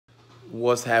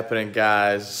What's happening,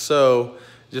 guys? So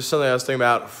just something I was thinking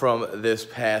about from this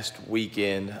past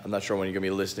weekend. I'm not sure when you're gonna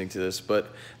be listening to this,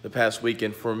 but the past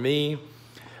weekend for me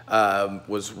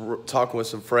was talking with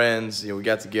some friends. We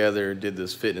got together, did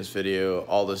this fitness video,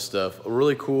 all this stuff,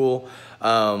 really cool.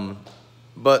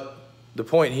 But the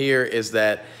point here is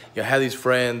that I had these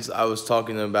friends. I was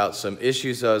talking to them about some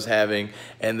issues I was having,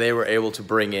 and they were able to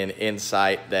bring in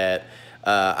insight that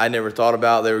I never thought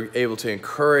about. They were able to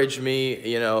encourage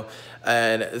me,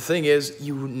 and the thing is,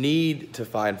 you need to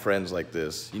find friends like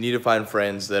this. You need to find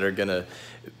friends that are gonna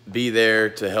be there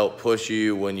to help push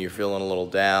you when you're feeling a little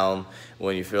down,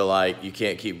 when you feel like you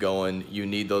can't keep going. You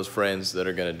need those friends that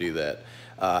are gonna do that.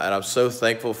 And I'm so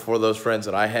thankful for those friends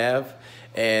that I have,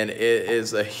 and it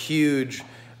is a huge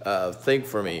thing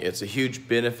for me. It's a huge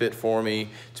benefit for me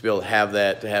to be able to have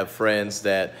that, to have friends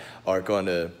that are going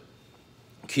to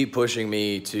keep pushing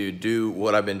me to do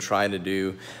what I've been trying to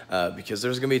do, because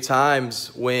there's gonna be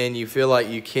times when you feel like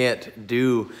you can't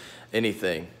do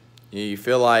anything. You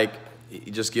feel like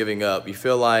you're just giving up. You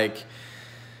feel like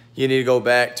you need to go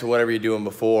back to whatever you're doing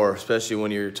before, especially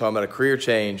when you're talking about a career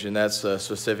change, and that's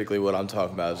specifically what I'm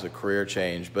talking about, is a career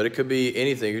change. But it could be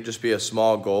anything. It could just be a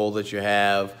small goal that you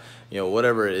have,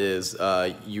 whatever it is.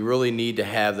 You really need to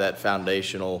have that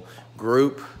foundational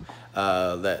group,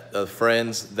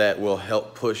 friends that will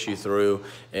help push you through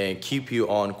and keep you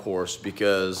on course,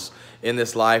 because in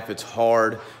this life it's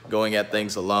hard going at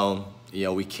things alone.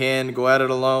 We can go at it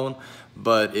alone,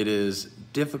 but it is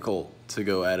difficult to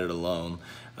go at it alone.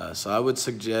 So I would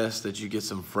suggest that you get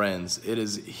some friends. It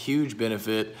is a huge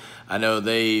benefit. I know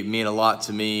they mean a lot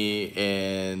to me,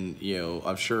 and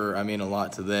I'm sure I mean a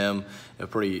lot to them. I'm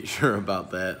pretty sure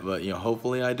about that, but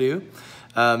hopefully I do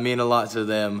mean a lot to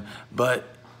them. But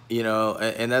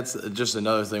and that's just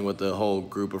another thing with the whole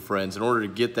group of friends. In order to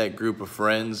get that group of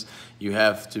friends, you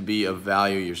have to be of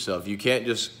value yourself. You can't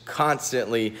just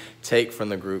constantly take from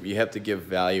the group. You have to give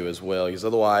value as well, because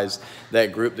otherwise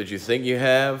that group that you think you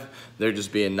have, they're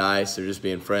just being nice, they're just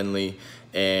being friendly,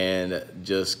 and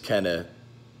just kind of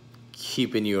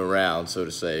keeping you around, so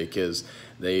to say, because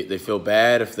they feel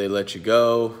bad if they let you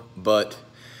go, but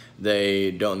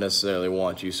they don't necessarily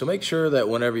want you. So make sure that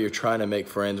whenever you're trying to make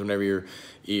friends, whenever you're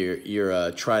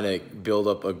trying to build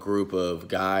up a group of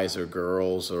guys or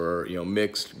girls, or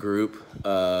mixed group,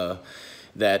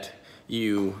 that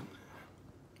you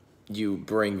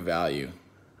bring value,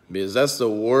 because that's the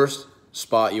worst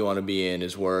spot you want to be in,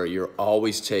 is where you're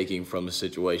always taking from the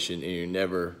situation and you're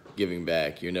never giving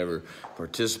back. You're never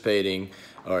participating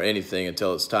or anything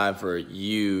until it's time for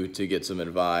you to get some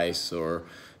advice or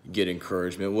get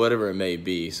encouragement, whatever it may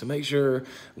be. So make sure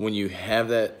when you have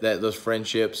those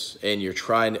friendships, and you're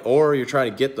trying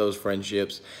to get those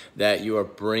friendships, that you are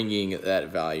bringing that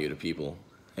value to people.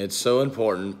 It's so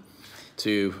important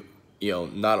to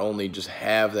not only just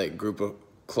have that group of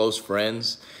close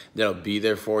friends that'll be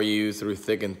there for you through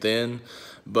thick and thin,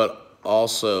 but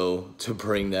also to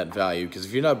bring that value. Because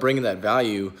if you're not bringing that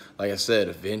value, like I said,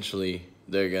 eventually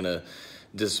they're gonna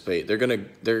dissipate. They're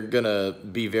gonna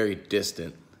be very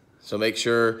distant. So make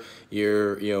sure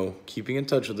you're keeping in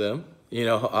touch with them,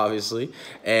 obviously,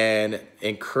 and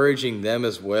encouraging them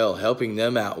as well, helping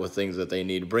them out with things that they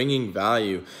need, bringing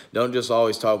value. Don't just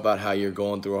always talk about how you're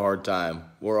going through a hard time.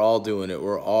 We're all doing it.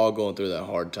 We're all going through that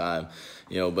hard time,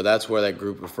 but that's where that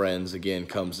group of friends, again,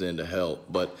 comes in to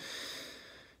help. But,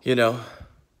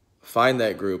 find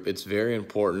that group. It's very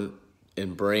important,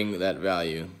 and bring that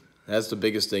value. That's the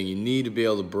biggest thing. You need to be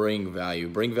able to bring value.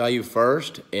 Bring value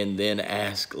first, and then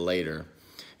ask later.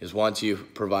 Is once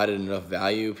you've provided enough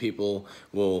value, people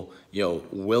will,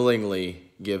 willingly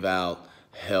give out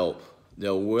help.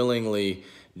 They'll willingly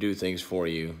do things for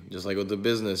you. Just like with the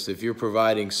business, if you're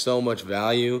providing so much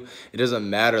value, it doesn't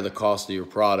matter the cost of your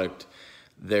product.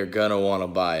 They're gonna want to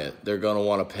buy it. They're gonna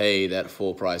want to pay that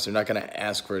full price. They're not gonna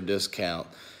ask for a discount.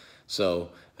 So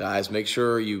guys, make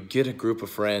sure you get a group of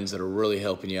friends that are really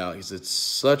helping you out, because it's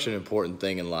such an important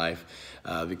thing in life,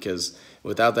 because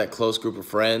without that close group of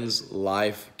friends,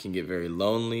 life can get very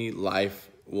lonely.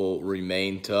 Life will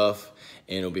remain tough,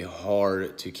 and it'll be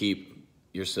hard to keep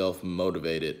yourself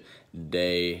motivated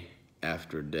day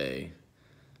after day.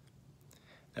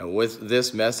 Now with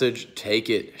this message, take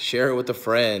it, share it with a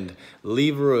friend,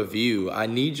 leave a review. I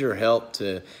need your help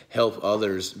to help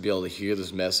others be able to hear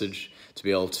this message, to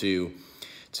be able to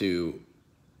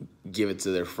give it to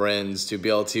their friends, to be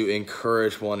able to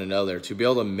encourage one another, to be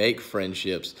able to make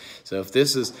friendships. So if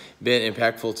this has been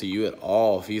impactful to you at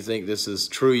all, if you think this is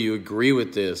true, you agree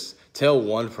with this, tell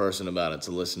one person about it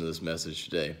to listen to this message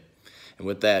today. And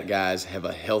with that, guys, have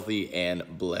a healthy and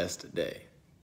blessed day.